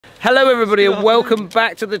Hello everybody and welcome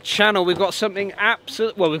back to the channel. We've got something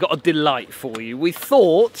we've got a delight for you. We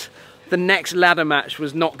thought the next ladder match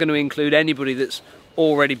was not going to include anybody that's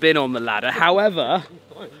already been on the ladder. However,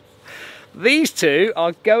 these two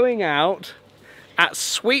are going out at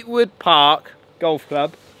Sweetwood Park Golf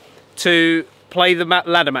Club to play the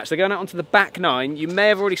ladder match. They're going out onto the back nine. You may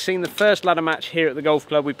have already seen the first ladder match here at the golf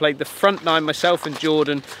club. We played the front nine, myself and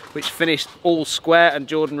Jordan, which finished all square, and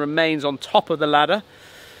Jordan remains on top of the ladder.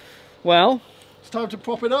 Well, it's time to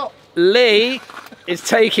prop it up. Lee is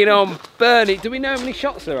taking on Bernie. Do we know how many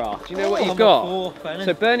shots there are? Do you know what you've got?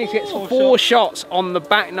 So Bernie gets four shots on the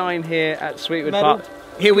back nine here at Sweetwood Park.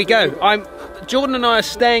 Here we go. Jordan and I are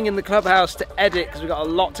staying in the clubhouse to edit because we've got a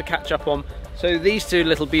lot to catch up on. So these two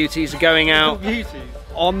little beauties are going out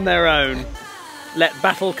on their own. Let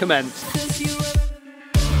battle commence.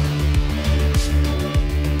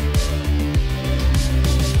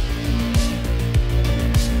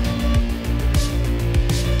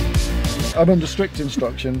 I'm under strict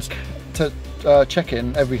instructions to check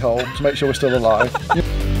in every hole to make sure we're still alive.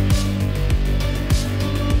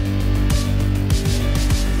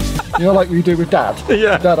 You know, like we do with Dad?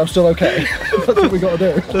 Yeah. Dad, I'm still okay. That's what we got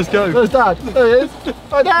to do. Let's go. There's Dad. There he is.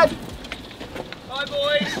 Hi, Dad. Bye,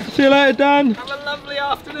 boys. See you later, Dan. Have a lovely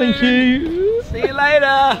afternoon. Thank you. See you later.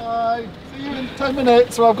 Bye. See you in 10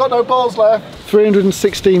 minutes. So I've got no balls left.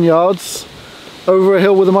 316 yards over a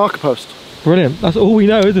hill with a marker post. Brilliant. That's all we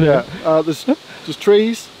know, isn't it? Yeah. There's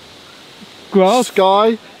trees, grass,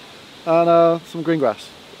 sky, and some green grass.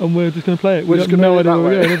 And we're just going to play it. We're just going to know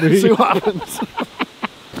where we're going. See what happens.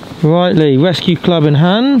 Right, Lee. Rescue club in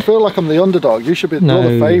hand. I feel like I'm the underdog. You should be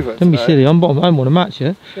the favourite. Don't be silly. I'm bottom. I want to match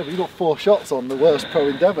you. Yeah, but you got 4 shots on the worst pro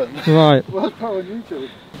in Devon. Right. Worst pro on YouTube.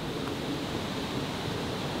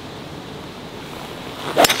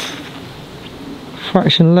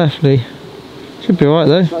 Fraction left, Lee. Should be alright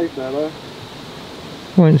though. Safe there though.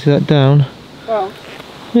 Won't see that down. Well,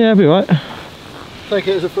 yeah, I'll be alright. take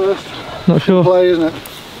it as a first. Not sure. Play, isn't it?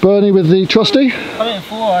 Bernie with the trusty. I'm in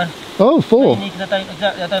 4. Oh, 4. I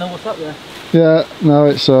don't know what's up there. Yeah, no,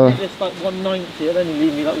 it's It's like 190. It'll only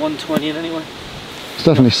leave me like 120 in anyway. it's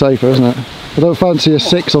definitely safer, isn't it? I don't fancy a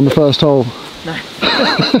 6 on the first hole. No.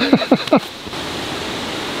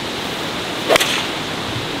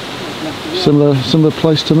 Similar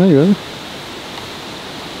place to me, really.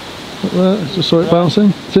 Up there, just saw it bouncing.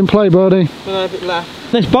 It's in play, Bernie. A bit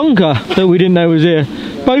left. This bunker that we didn't know was here.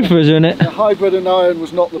 Both of us are in it. The hybrid and iron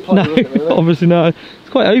was not the play, No, was it, really? obviously no. It's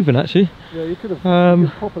quite open actually. Yeah, you could have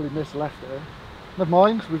properly missed left there. Never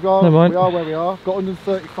mind, we are where we are. Got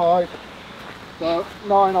 135. So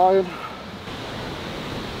 9 iron.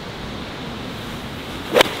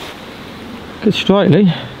 Good strike, Lee.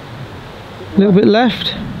 A little bit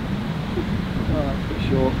left. Oh, that's a bit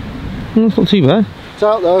short. It's not too bad. It's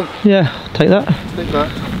out though. Yeah, I'll take that. Stick that.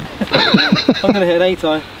 I'm going to hit an 8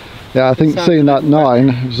 iron. Yeah, I think seeing that 9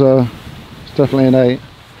 is it's definitely an 8.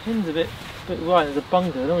 Pin's a bit right, there's a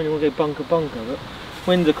bunker. I don't really want to go bunker, but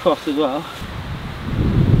wind's across as well.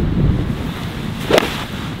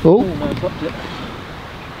 Oh, No, dropped it.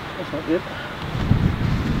 That's not good.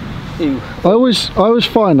 Ew. I always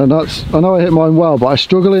find, and I know I hit mine well, but I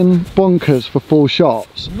struggle in bunkers for full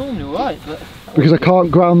shots I'm normally alright, but because I can't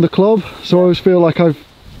ground the club, so I always feel like I'm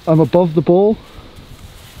above the ball.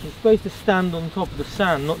 you're supposed to stand on top of the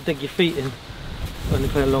sand, not dig your feet in when you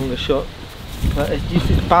play a longer shot. But it's just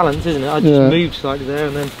it's balance, isn't it? I just moved slightly there,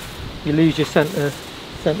 and then you lose your centre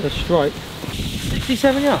strike.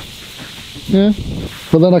 67 yards. Yeah,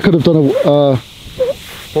 but then I could have done a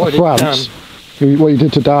France. What you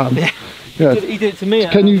did to Dan. Yeah. He did it to me.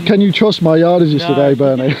 Can you trust my yardages today,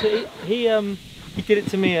 Bernie? He did it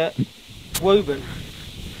to me at Woburn.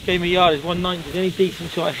 Gave me yardage 190. The only decent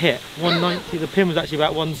shot I hit 190. The pin was actually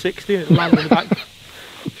about 160, and it landed in the back.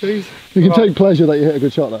 Please. You can take pleasure that you hit a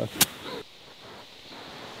good shot there.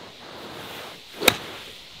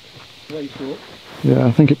 Way short. Yeah,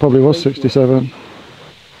 I think it probably was 67.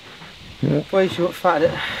 Yeah. Way short, fat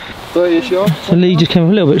it. 30 shot. So Lee just came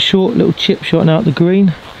a little bit short, little chip shot now at the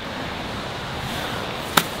green.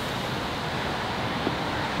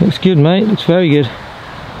 Looks good, mate. Looks very good.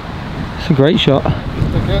 It's a great shot.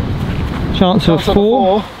 Okay. Chance of a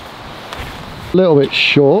 4. A little bit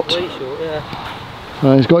short. Way short,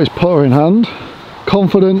 yeah. He's got his putter in hand.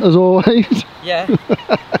 Confident as always. Yeah.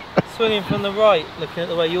 Swinging from the right, looking at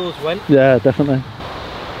the way yours went. Yeah, definitely.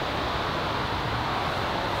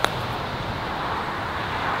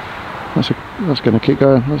 That's going to keep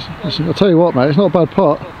going. I'll tell you what, mate, it's not a bad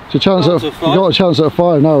putt. It's a chance at you got a chance at a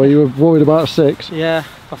 5 now. Where you were worried about a 6. Yeah,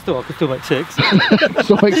 I could still make 6.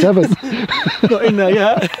 Still make 7. Not in there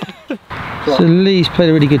yet. So Lee's played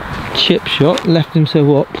a really good chip shot, left himself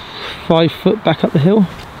what, 5 foot back up the hill?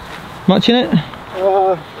 Much in it?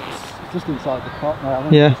 It's just inside the pot now. I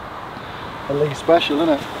think Yeah. a Lee special, isn't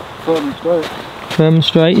it? Firm and straight. Firm and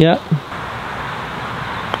straight, yeah.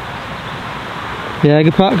 Yeah,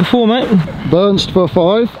 good putt, good form, mate. Burnst for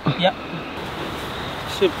 5. Yep.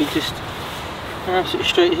 Should be just absolutely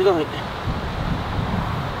straight as you like.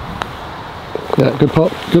 Yeah, good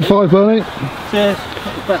putt. Good 5, Bernie. Cheers.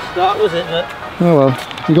 Not the best start, was it? But Oh well,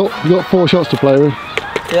 you got 4 shots to play with.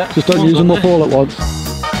 yeah. Just don't use them all at once.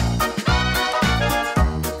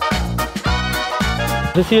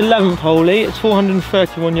 This is the 11th hole, Lee. It's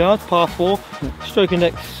 431 yards, par 4, stroke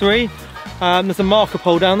index 3. There's a marker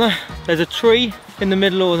pole down there. There's a tree in the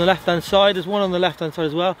middle or on the left hand side. There's one on the left hand side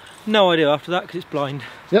as well. No idea after that because it's blind.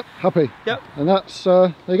 Yep, happy. Yep. And that's,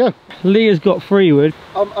 there you go. Lee has got 3 wood.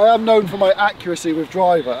 I am known for my accuracy with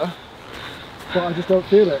driver, but I just don't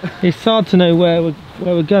feel it. It's hard to know where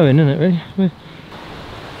we're going, isn't it, really?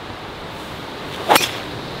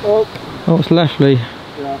 Oh, it's left, Lee.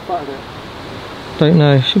 Yeah, I fatted it. Don't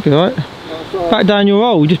know, should be alright. Back down your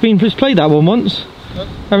roll, just played that one once. Yep.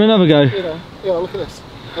 Have another go. Yeah, look at this.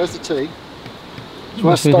 There's the tee.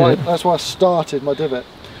 That's where I started my divot.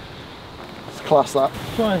 Let's class that.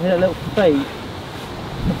 Try and hit a little fade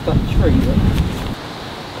off that tree.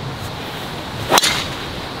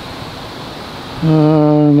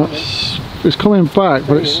 It's coming back,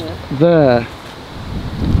 but it's there.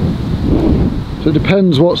 So it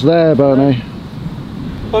depends what's there, Bernie.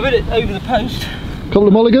 Well, I've hit it over the post. Couple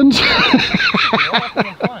of mulligans?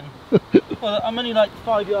 Fine. Well, I'm only like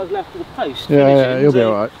 5 yards left of the post. Yeah, you'll be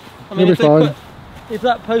alright. I mean, You'll be fine. If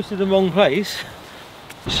that post is the wrong place.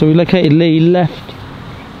 So we located Lee left,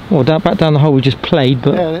 well, back down the hole we just played,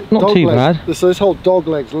 but Yeah, not too legs. bad. So this whole dog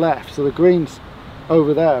leg's left, so the green's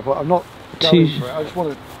over there, but I'm not going for it. I just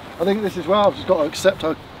want to, I think this is where I've just got to accept,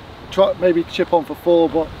 I'll try maybe chip on for 4,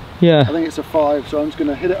 but Yeah. I think it's a 5, so I'm just going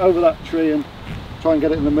to hit it over that tree and try and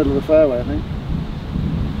get it in the middle of the fairway, I think.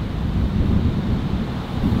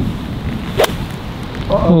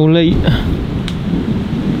 Oh, Lee.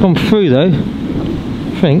 Gone through though,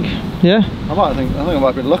 I think. Yeah? I think I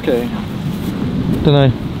might be lucky. Don't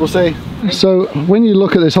know. We'll see. So when you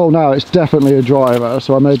look at this hole now, it's definitely a driver,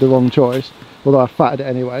 so I made the wrong choice, although I fatted it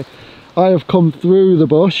anyway. I have come through the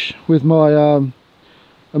bush with my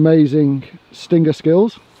amazing stinger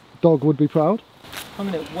skills. Dog would be proud.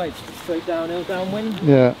 I'm going to wedge straight downhill, downwind.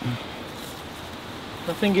 Yeah.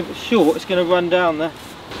 I think if it's short, it's going to run down there.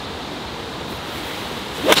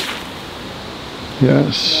 Yeah,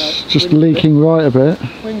 it's just leaking right a bit.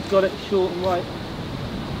 Wind's got it short and right.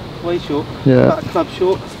 Way short. Yeah. About a club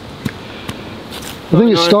short. I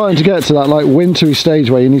think it's starting to get to that like wintry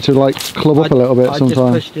stage where you need to like club up a little bit sometimes.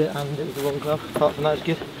 I just pushed it and it was the wrong club. Apart from that, it's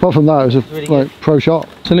good. Apart from that, it was a really like pro shot.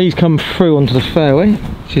 So Lee's come through onto the fairway,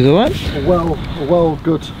 which is alright. A well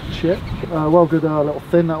good chip. Well good little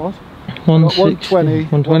thin that was. 120,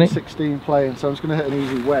 116 playing, so I'm just going to hit an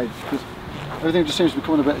easy wedge because everything just seems to be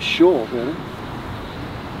coming a bit short, really.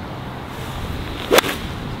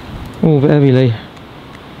 Oh, a bit heavy, Lee.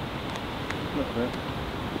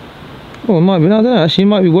 Oh, it might be, I don't know, actually it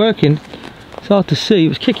might be working. It's hard to see, it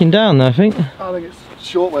was kicking down there, I think. I think it's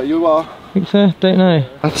short where you are. Think so? Don't know.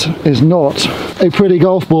 That is not a pretty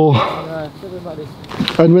golf ball.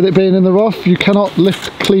 And with it being in the rough, you cannot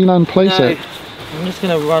lift clean and place it. I'm just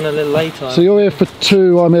going to run a little later. So you're here for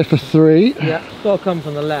 2, I'm here for 3. Yeah, it's got to come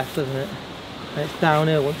from the left, doesn't it? And it's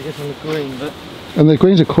downhill once it gets on the green, but... And the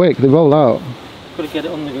greens are quick, they roll out. Got to get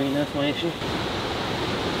it on the green, that's my issue.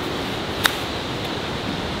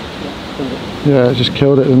 Yeah, it just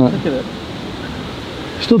killed it, didn't it? Look at it.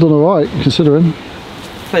 Still done alright, considering.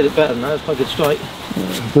 Played it better than that, it's quite a good strike.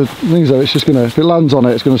 The thing is though, it's just going to, if it lands on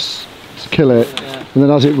it, it's going to kill it. Yeah. And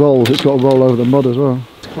then as it rolls, it's got to roll over the mud as well.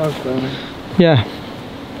 It's close, Bernie. Yeah.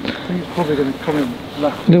 I think it's probably going to come in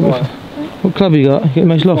left. What club you got? You get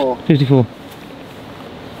most loft? 54.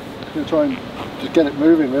 I'm going to try and just get it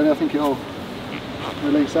moving, really. I think it'll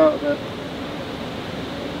release out a bit.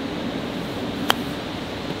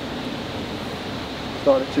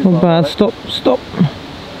 Started too Not far, bad. Stop. Stop.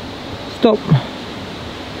 Stop.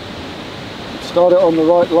 Start it on the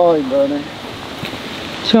right line, Bernie.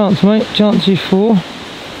 Chance, mate. Chance is 4.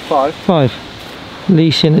 5. 5.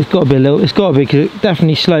 Leasing. It's got to be a little. It's got to be because it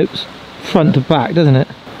definitely slopes front to back, doesn't it?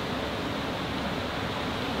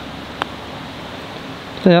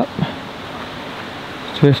 Stay up.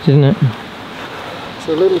 It's drifted, isn't it? It's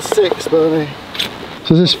a little 6, Bernie.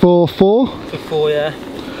 So is this for 4? For 4, yeah.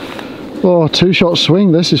 Oh, 2-shot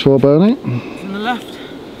swing this is for Bernie. From the left?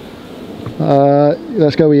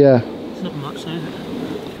 Let's go with yeah. It's not much, though, is it?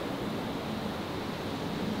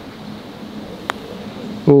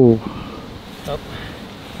 Oh.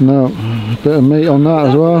 No, a bit of meat on that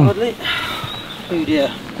as well. Hardly. Oh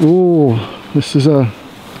dear. Ooh, this is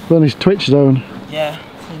Bernie's twitch zone. Yeah,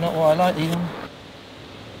 this is not what I like these ones.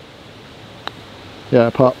 Yeah,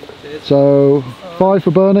 pup. So 5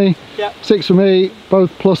 for Bernie, Yep. 6 for me, both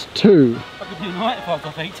 +2. I'd be doing right if I was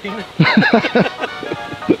off 18.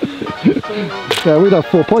 Yeah, we'd have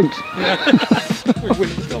 4 points.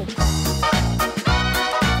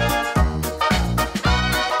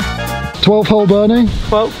 12 hole Bernie,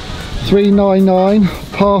 Well, 399,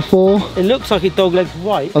 par 4. it looks like it doglegs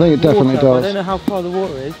right. I think it definitely water, does. I don't know how far the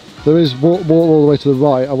water is. There is water all the way to the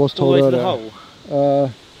right, I was All told the way to earlier. the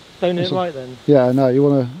hole. Don't it so- right then. Yeah, no, you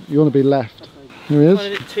wanna be left. Here he I is.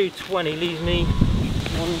 did it 220, leaves me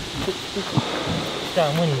 160.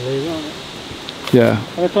 Downwind, really, aren't it? Yeah.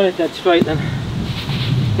 I'm going to try it dead straight then.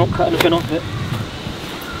 Not cutting anything off it.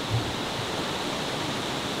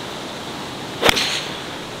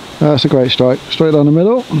 That's a great strike. Straight down the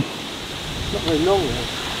middle. Not very long though.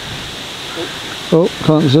 Oh,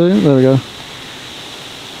 can't zoom. There we go.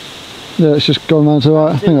 Yeah, it's just gone round to the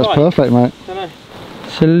right. I think that's Right. perfect, mate. Don't know.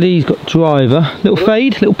 So Lee's got driver. Little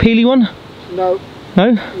fade, little peely one. No,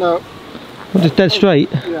 No? no. Or just dead straight?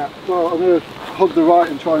 Yeah, well, I'm going to hug the right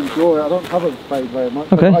and try and draw it. I don't have a fade very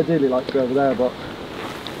much. Okay. I'd ideally like to go over there, but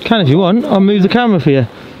Can if you want. I'll move the camera for you.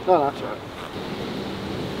 no, that's right.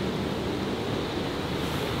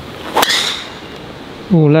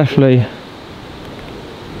 Oh, left Lee.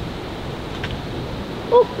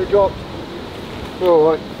 Oh, it dropped. All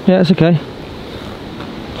right. Yeah, it's okay.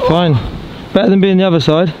 Fine. Better than being the other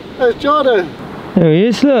side. There's Jordan. There he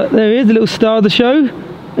is, look. There he is, the little star of the show.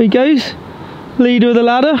 There he goes. Leader of the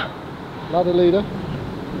ladder. Ladder leader.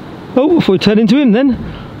 Oh, before we turn into him then.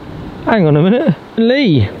 Hang on a minute.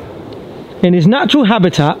 Lee, in his natural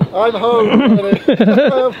habitat. I'm home.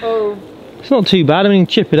 I'm home. It's not too bad, I mean,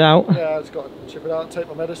 chip it out. Yeah, I just got to chip it out and take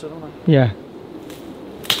my medicine, haven't I? Yeah.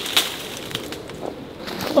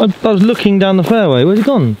 I was looking down the fairway, where's it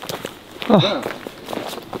gone? Oh,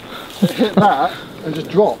 It hit that and just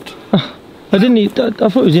dropped. I didn't need, I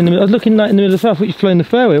thought it was in the middle, I was looking like in the middle of the fairway, I thought you were flying the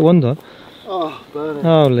fairway at one time. Oh, burning.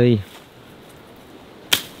 Oh, Lee,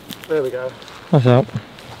 There we go. that's out.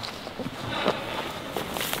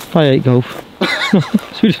 I hate golf.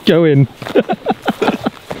 Should we just go in?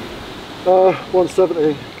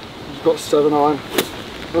 170. Just got 7 iron.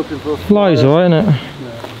 Looking for a Flies alright, innit?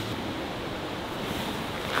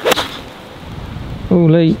 Oh,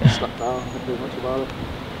 Lee, Stuck down. I can't do much about it.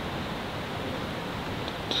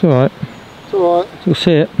 it's alright. It's alright. We'll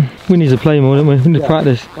see it. We need to play more, don't we? We need to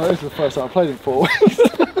practice. Well, this is the first time I've played in 4 weeks.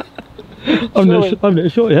 I've never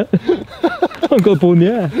shot yet. I've got a ball in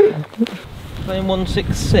the air. Playing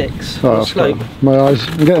 166 Oh, on the that's slope. good. My eyes.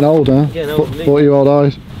 I'm getting older. Getting old, 40-year-old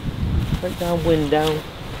eyes. Straight down, wind down.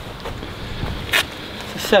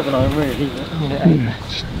 It's a 7 iron really, but I'm going to 8.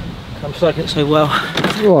 I'm striking it so well.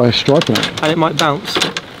 Oh, it's striking it. And it might bounce.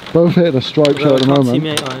 Both hit a strike shot at the I can't see moment. me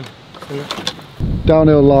 8 iron.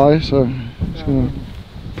 Downhill lie, so it's going to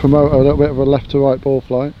promote a little bit of a left to right ball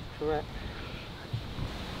flight. Correct.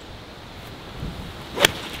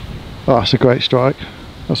 Oh, that's a great strike.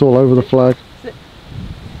 That's all over the flag.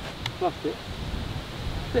 Fluffed it.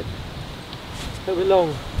 Sit. A little bit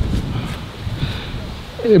long.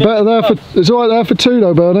 You're better there for. It's all right there for 2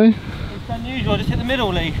 though, Bernie. It's unusual, I just hit the middle,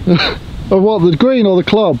 Lee. Of what, the green or the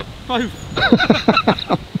club?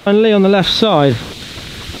 Both. And Lee on the left side.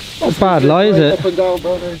 Not bad lie, is Up it? and down,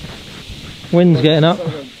 Bernie. Wind's getting up.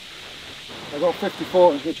 I got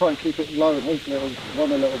 54. I'm just going to try and keep it low and hopefully it'll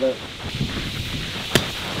run a little bit.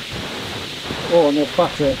 Oh, and they'll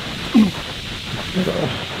bat it.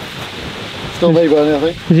 Still me, Bernie, I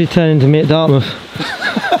think. Is he turning to me at Dartmouth?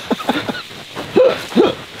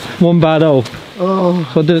 One bad hole. Oh,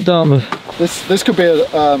 So I'll do it at Dartmouth. this could be a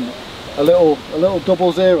little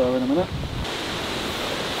 0-0 in a minute.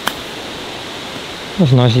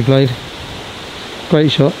 That's nicely played.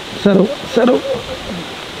 Great shot. Settle, settle.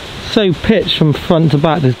 So pitched from front to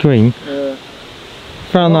back this green. Yeah.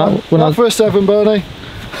 Found that when I was, for a 7, Bernie.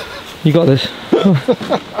 you got this.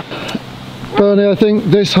 Bernie, I think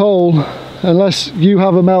this hole, unless you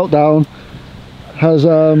have a meltdown, has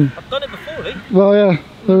I've done it before, Lee. well, yeah,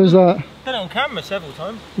 there is that. Done it on camera several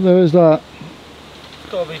times. There is that.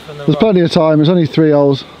 It's got to be from the There's right. plenty of time. There's only 3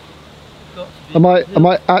 holes. Got to be I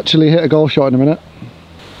might actually hit a golf shot in a minute.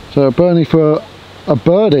 So Bernie for a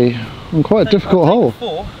birdie on quite a difficult I'll hole. take a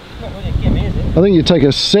 4. Not really a gimme, is it? I think you'd take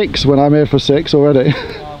a 6 when I'm here for 6 already.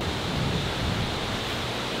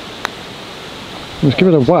 Let's give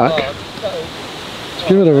it a whack. Let's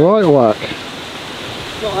give it a right whack.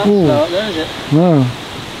 Not that Ooh. start there, is it? No.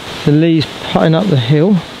 So Lee's putting up the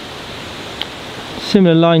hill.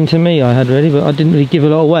 Similar line to me I had really, but I didn't really give a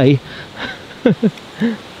lot away.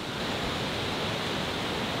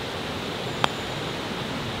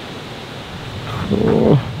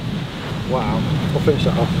 Oh. Wow, I'll finish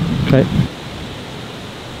that off. Okay.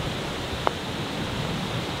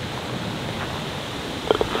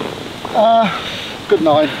 Good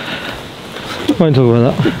 9. Won't talk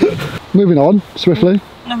about that. Moving on, swiftly.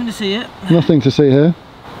 Nothing to see it. Nothing to see here.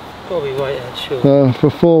 Gotta be right edge, sure. For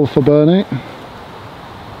 4 for Bernie.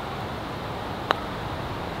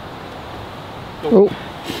 Oh,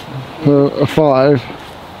 for a 5.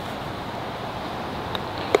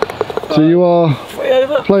 So you are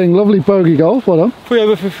playing lovely bogey golf, well done. 3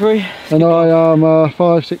 over for 3. And I am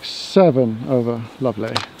 5, 6, 7 over,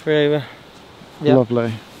 lovely. 3 over. Yep.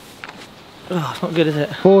 Lovely. Oh, it's not good, is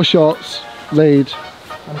it? 4 shots, lead,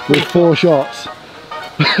 with 4 shots.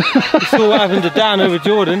 You saw what happened to Dan over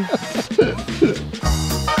Jordan.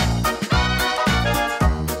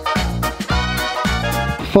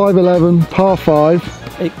 .511, par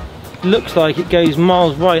 5. It looks like it goes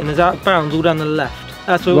miles right and there's out of bounds all down the left.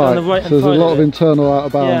 That's all down the right hand so there's side a lot of it. internal out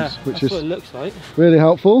of bounds, Yeah, which that's is what it looks like. really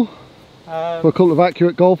helpful for a couple of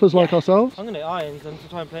accurate golfers like ourselves. I'm going to irons and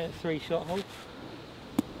try and play it a 3-shot hole.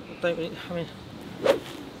 I mean,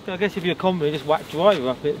 I guess if you're confident, just whack driver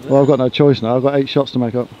up it. But Well, I've got no choice now. I've got 8 shots to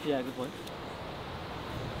make up. yeah, good point.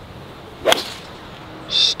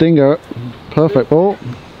 Stinger, perfect ball.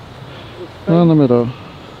 Down the middle.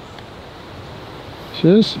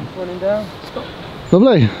 Cheers. Running down.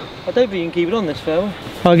 Lovely. I don't think you can keep it on this fairway.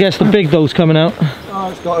 I guess the big dog's coming out. Oh,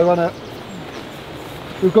 it's got to run it.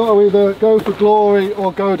 We've got to either go for glory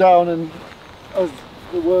or go down and as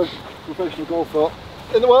the worst professional golfer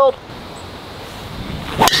in the world.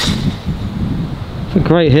 It's a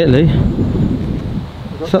great hit, Lee.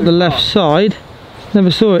 It's up the left side.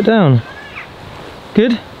 Never saw it down.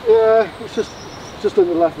 Good? Yeah, it's just in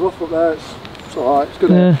the left rough up there. It's alright, it's good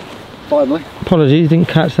Yeah. hit. Finally. Apologies, didn't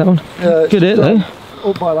catch that one. Yeah, Good hit though.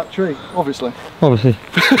 Up by that tree, obviously. Obviously.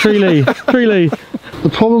 Free Lee. Free Lee. The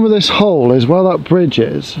problem with this hole is where that bridge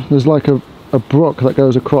is, there's like a brook that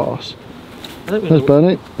goes across. There's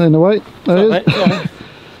Bernie, in the way. There he is.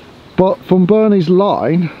 But from Bernie's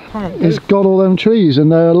line, it's got all them trees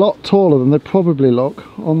and they're a lot taller than they probably look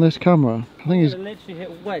on this camera. I think he's literally hit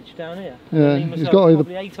a wedge down here. Yeah, he's got either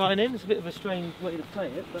probably 8 iron in. It's a bit of a strange way to play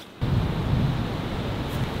it, but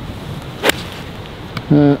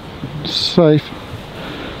safe.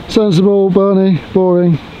 Sensible, Bernie,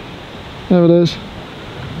 boring. There it is.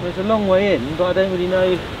 it's a long way in, but I don't really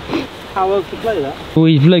know how else to play that.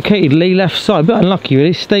 We've located Lee left side, a bit unlucky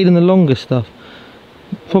really, stayed in the longer stuff.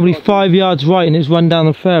 Probably 5 yards right and it's run down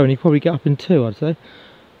the fair and he probably get up in 2, I'd say.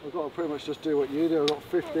 I've got to pretty much just do what you do. I've got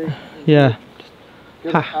 50. Yeah.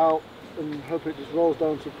 Get it out and hope it just rolls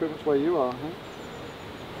down to pretty much where you are, I think.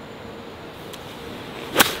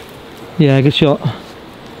 Yeah, good shot.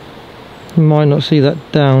 You might not see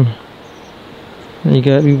that down. There you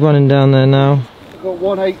go, it'll be running down there now. I've got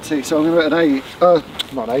 180, so I'm going to hit an 8.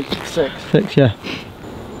 Not 8, 6. 6, yeah.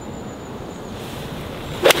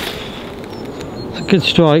 It's a good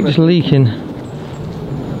strike, just leaking. That's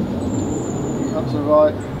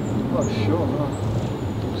alright. Oh, sure.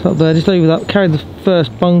 It's up there, just over that. Carried the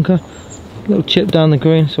first bunker. Little chip down the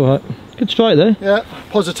green, it's alright. Good strike though. Yeah,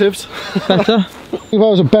 positives. Better. If I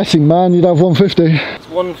was a betting man, you'd have 150. It's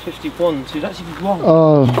 151, so it's actually wrong.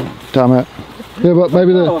 Oh, damn it. Yeah, but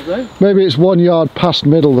maybe it's 1 yard past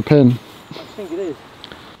middle the pin. I think it is.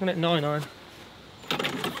 I'm at 9 iron.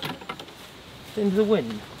 Into the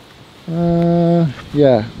wind.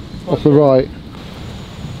 Yeah, off the right.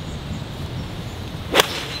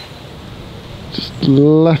 Just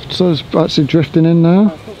left, so it's actually drifting in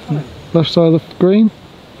now. Left side of the green.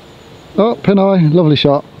 Oh, pin eye, lovely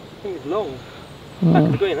shot. I think it's long. Back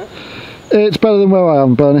of the green, huh? It's better than where I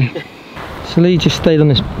am, Bernie. So Lee just stayed on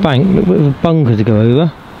this bank, a little bit of a bunker to go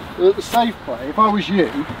over. The safe play, if I was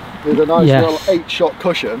you, with a nice little 8-shot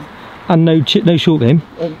cushion. And no short game.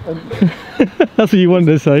 And That's what you wanted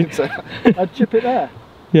to say. I'd chip it there.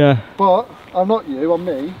 Yeah. But I'm not you, I'm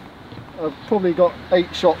me. I've probably got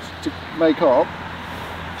 8 shots to make up.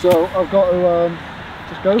 So I've got to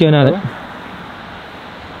just go Going at it.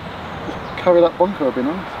 Just carry that bunker, would be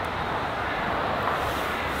nice.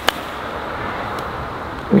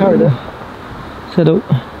 Carried it. Settle.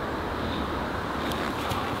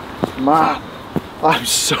 Man, I'm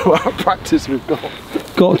so out of practice with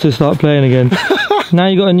golf. Got to start playing again. Now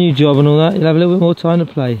you got a new job and all that, you'll have a little bit more time to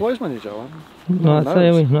play. What is my new job? Right,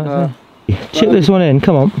 say we. Chip this one in,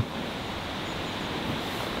 come on.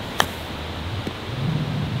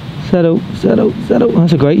 Settle, settle, settle.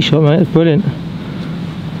 That's a great shot, mate. That's brilliant.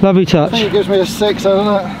 Lovely I touch. think it gives me a 6,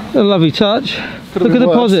 doesn't it? A lovely touch. Could've Look at been the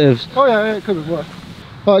worse. positives. Oh yeah, it could have worked.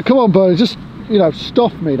 Alright, come on, Bernie, just, you know,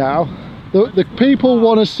 stop me now. The people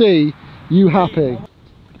want to see you happy.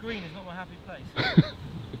 The green is not my happy place.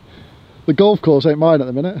 The golf course ain't mine at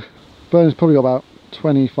the minute. Bernie's probably got about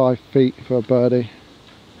 25 feet for a birdie.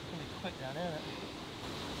 Quick down here, isn't it?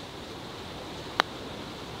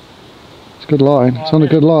 It's a good line. It's on a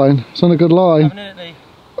good line. It's on a good line. Having it, Lee.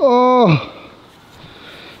 Oh!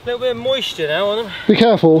 A little bit of moisture now on them. Be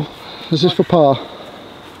careful. This is for par.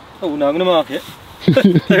 Oh no, I'm going to mark it.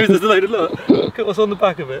 There's a load of look. Look at what's on the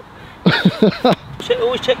back of it.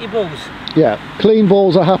 Always check your balls. Yeah, clean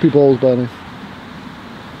balls are happy balls, Bernie.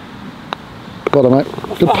 Well done,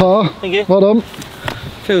 mate. Good par. Thank you. Well done.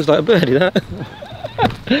 Feels like a birdie, that.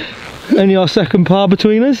 Only our second par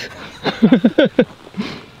between us.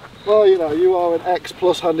 Well, you know, you are an X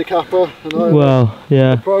plus handicapper, and I'm Well,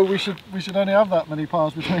 yeah. a pro. We should only have that many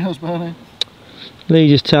pars between us, Bernie. Lee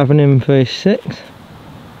just tapping him for his 6.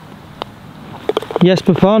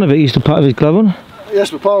 Jesper Parnevik used to put his glove on.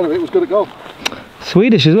 Yes, but part of it was good at golf.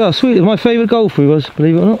 Swedish as well. Swedish, my favourite golfer he was,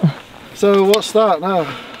 believe it or not. So what's that now?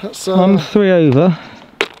 That's I'm 3 over.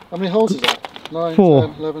 how many holes is that? 9, 4.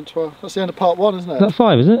 10, 11, 12. That's the end of part 1, isn't it? Is that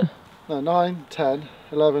 5, is it? No, 9, 10,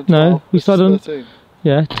 11, 12. No, we This is started on 13.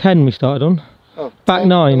 Yeah, 10 we started on. Oh, back 10,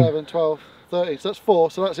 9. 11, 12, 13. So that's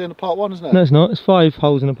 4. So that's the end of part 1, isn't it? No, it's not. It's 5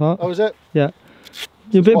 holes in a part. Oh, is it? Yeah.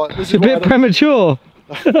 You're a bit, This is you're a what I bit don't- premature.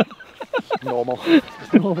 Normal.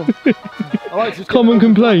 It's normal. I like to just Common get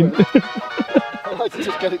it over and complaint. done with. I like to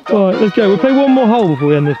just get it done. Alright, let's go. We'll play one more hole before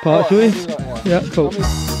we end this part, shall we? Alright, I'll do that, yeah. Yeah, cool.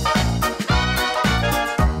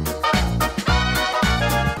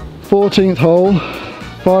 14th hole,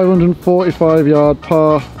 545 yard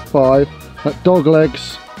par 5. That dog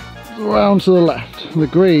legs round to the left. The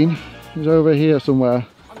green is over here somewhere.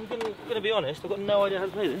 I'm going to be honest, I've got no idea how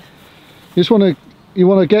to play this. You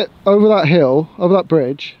want to get over that hill, over that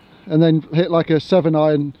bridge, and then hit like a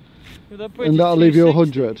 7-iron, and that'll leave you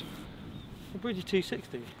 100. The bridge is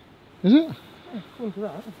 260. Is it? Yeah, according to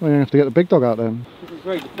that. Well, you have to get the big dog out then. This is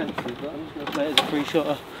very defensive, but I'm just going to play it as a free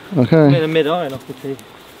shotter. Okay. I'm in a mid-iron off the tee.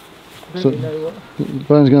 I don't So- really know what.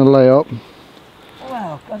 Bernie's going to lay up.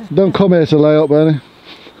 Wow, Don't come here to lay up, Bernie.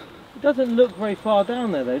 it doesn't look very far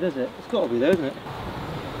down there though, does it? It's got to be there, isn't it?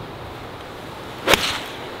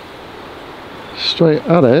 Straight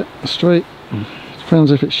at it. Straight. Depends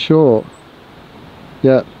if it's short.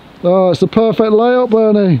 Yeah. Oh, it's the perfect layup,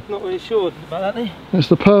 Bernie. Not really sure about that, eh? It's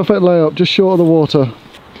the perfect layup, just short of the water.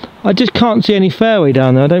 I just can't see any fairway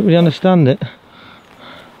down there. I don't really understand it.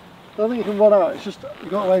 I don't think you can run out. It's just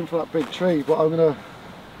you've got to aim for that big tree, but I'm going to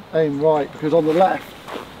aim right because on the left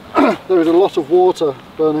there is a lot of water,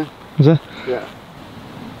 Bernie. Is there? Yeah.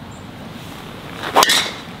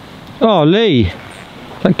 Oh, Lee.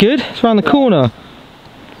 Is that good? It's round the corner.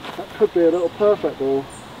 That could be a little perfect ball.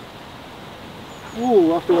 Ooh,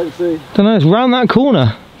 we'll have to wait and see. Don't know. It's round that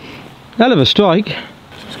corner. Hell of a strike.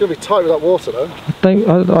 It's going to be tight with that water though.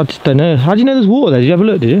 I just don't know. How do you know there's water there? Did you have a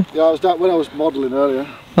look? Did you? Yeah, I was down when I was modelling earlier.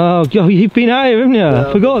 Oh, God, you've been out here, haven't you?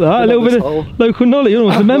 Yeah, Forgot that. A been little on bit this of hole. local knowledge. You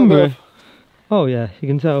almost A little remember bit it. Oh yeah, you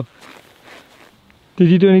can tell. Did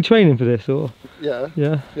you do any training for this or? Yeah.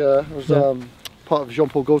 Yeah. Yeah, it was Yeah. part of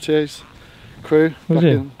Jean-Paul Gaultier's crew Was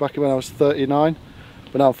back in when I was 39,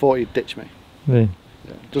 but now I'm 40, he ditched me. Yeah.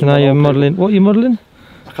 Yeah, So now you're modelling. What are you modelling?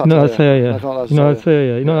 I can't No, tell I'd you. say I yeah. can't allowed to No, tell I'd you. say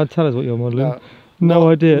yeah. You're not allowed to tell us what you're modelling. No, No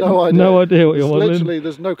idea. No idea. No idea what you're There's modelling. literally,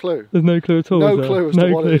 there's no clue. There's no clue at all. No is there? clue as No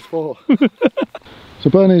to what clue. it's for. So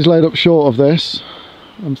Bernie's laid up short of this.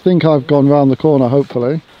 I think I've gone round the corner,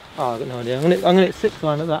 hopefully. Oh, I've got no idea. I'm going to hit 6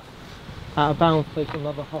 line at that. Out of bounds, play for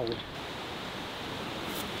another hole.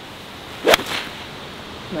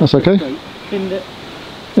 That's okay. Pinned it.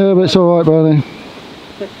 Yeah, but it's alright, Bernie.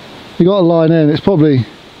 You got a line in, it's probably,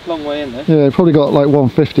 Long way in there. yeah, probably got like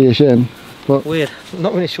 150-ish in. But Weird.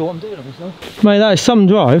 Not really sure what I'm doing on this now. Mate, that is some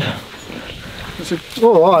drive. it's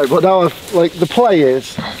alright, but now like the play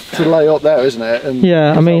is to lay up there, isn't it? And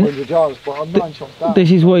Yeah, I it's mean, 100 yards, but I'm 9 shots down. This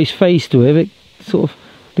is what he's faced with. It sort of,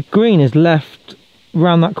 the green is left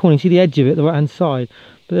round that corner. You see the edge of it, the right hand side.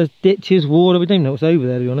 But there's ditches, water. We don't even know what's over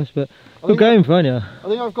there, to be honest. But you're going for it, aren't I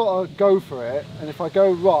think I've got to go for it, and if I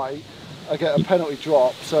go right, I get a penalty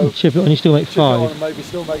drop. So you? Chip it on, you still make chip it on 5. and maybe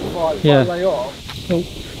still make 5. If Yeah. I lay off,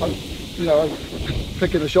 I'm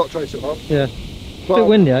picking the shot tracer up. Yeah. But Bit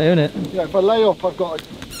windy out here, isn't it? yeah, if I lay off, I've got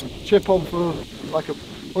to chip on for like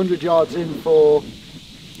 100 yards in for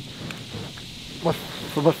my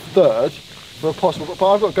third for a possible.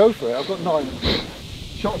 But I've got to go for it. I've got 9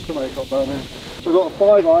 shots to make up down there. So I've got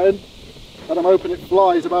a 5 iron, and I'm hoping it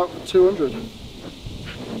flies about 200.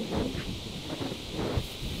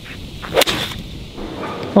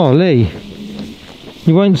 Oh, Lee.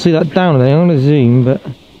 You won't see that down there. I'm going to zoom, but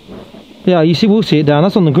yeah, you see, we'll see it down.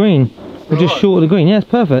 That's on the green. We're just short of the green. Yeah, it's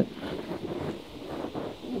perfect.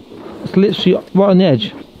 It's literally right on the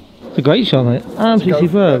edge. It's a great shot, mate. Absolutely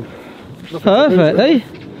superb. Perfect, eh?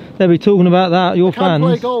 They'll be talking about that. Your fans.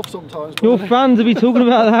 Play golf sometimes. Your fans will be talking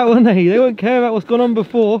about that, won't they? They won't care about what's gone on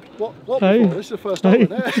before. What before? This is the first time,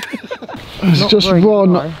 isn't it? He's just very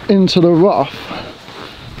run high. into the rough,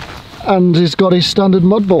 and he's got his standard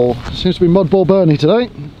mud ball. Seems to be mud ball Bernie today.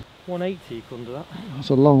 180 you come to that. That's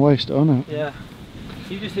a long way still, isn't it? Yeah.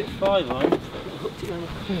 You just hit 5 iron, hooked it around the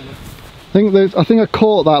corner. I think I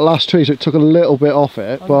caught that last tree, so it took a little bit off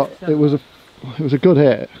it, but it was a good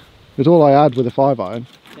hit. It was all I had with a 5-iron.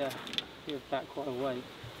 Yeah, he was back quite a way.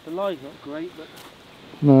 The lie's not great, but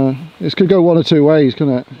No, this could go one or two ways,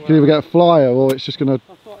 couldn't it? You could either get a flyer or it's just going to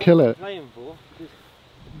kill it. Playing for,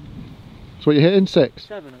 So what you hitting? 6?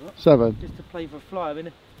 7 of it. 7. Just to play for a fly. I mean,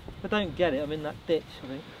 if I don't get it, I'm in that ditch, I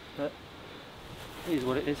think. But it is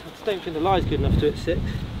what it is. I just don't think the lie's good enough to hit 6.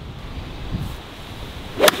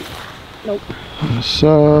 Nope. Let's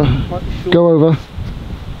go over.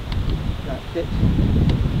 That ditch.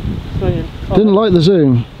 Straight in. Oh, Didn't like the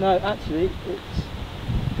zoom. No, actually, it's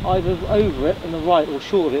either over it and the right or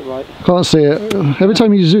short of it right. Can't see it. Every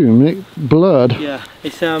time you zoom, it blurred. Yeah,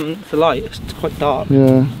 it's a light. It's quite dark.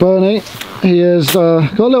 Yeah, Bernie, he has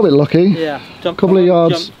got a little bit lucky. Yeah, a couple of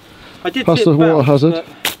yards past the water hazard.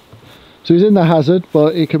 So he's in the hazard,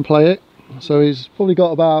 but he can play it. So he's probably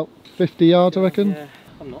got about 50 yards, I reckon. Yeah,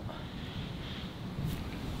 I'm not.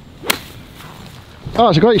 Oh,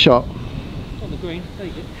 it's a great shot. On the green,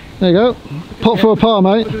 take it. There you go. Pot for a par,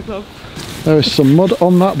 mate. There is some mud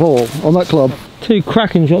on that ball, on that club. 2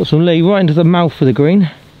 cracking shots from Lee, right into the mouth of the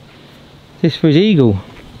green. This for his eagle.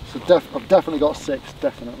 So I've definitely got 6,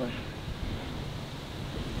 definitely.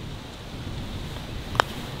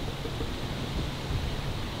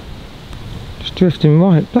 Just drifting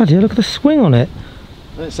right. Bloody hell, look at the swing on it.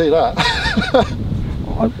 I didn't see that.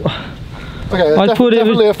 Okay,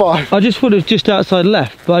 definitely a 5. I just thought it was just outside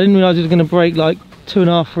left, but I didn't realise it was going to break like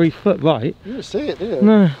 2.5, 3 foot right. You didn't see it, did you?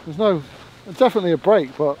 No. There's definitely a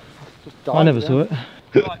break, but just died. I never saw it.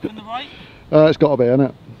 Right, from the right? It's got to be, isn't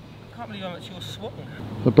it? I can't believe how much you're swatting.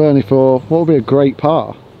 The Bernie for what would be a great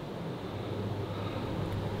par.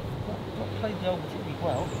 Not played the old particularly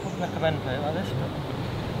well. Wouldn't recommend playing like this, but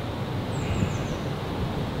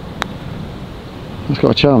It's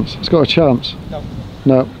got a chance. It's got a chance. no.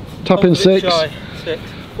 No. Tap in 6. 6.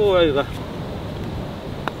 4 over.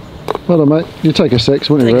 Well done, mate. You take a 6,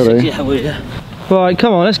 wouldn't you, really? Yeah, well, yeah. Right,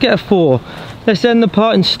 come on, let's get a 4. Let's end the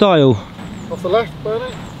part in style. Off the left,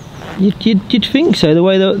 Bernie? You'd think so, the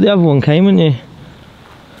way the other one came, wouldn't you?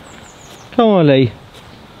 Come on, Lee.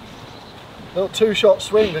 Little 2-shot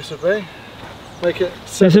swing, this would be. Make it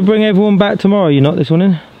 7. This will bring everyone back tomorrow, you knock this one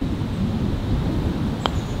in.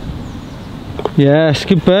 Yes,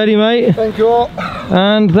 good birdie, mate. Thank you all.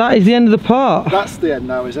 And that is the end of the part. That's the end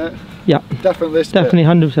now, is it? Yeah. Definitely this bit. Definitely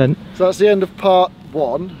 100%. So that's the end of part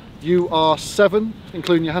 1. You are 7,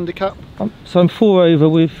 including your handicap. So I'm 4 over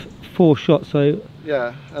with 4 shots, so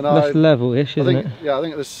Yeah, and that's level-ish, isn't it? Yeah, I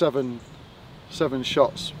think there's 7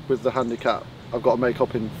 shots with the handicap. I've got to make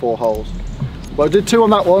up in 4 holes. But I did 2 on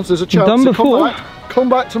that one, so there's a chance done to before. come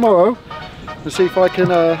back tomorrow and see if I can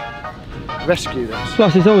rescue this.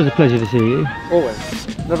 Plus, it's always a pleasure to see you.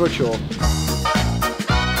 Always, never a chore.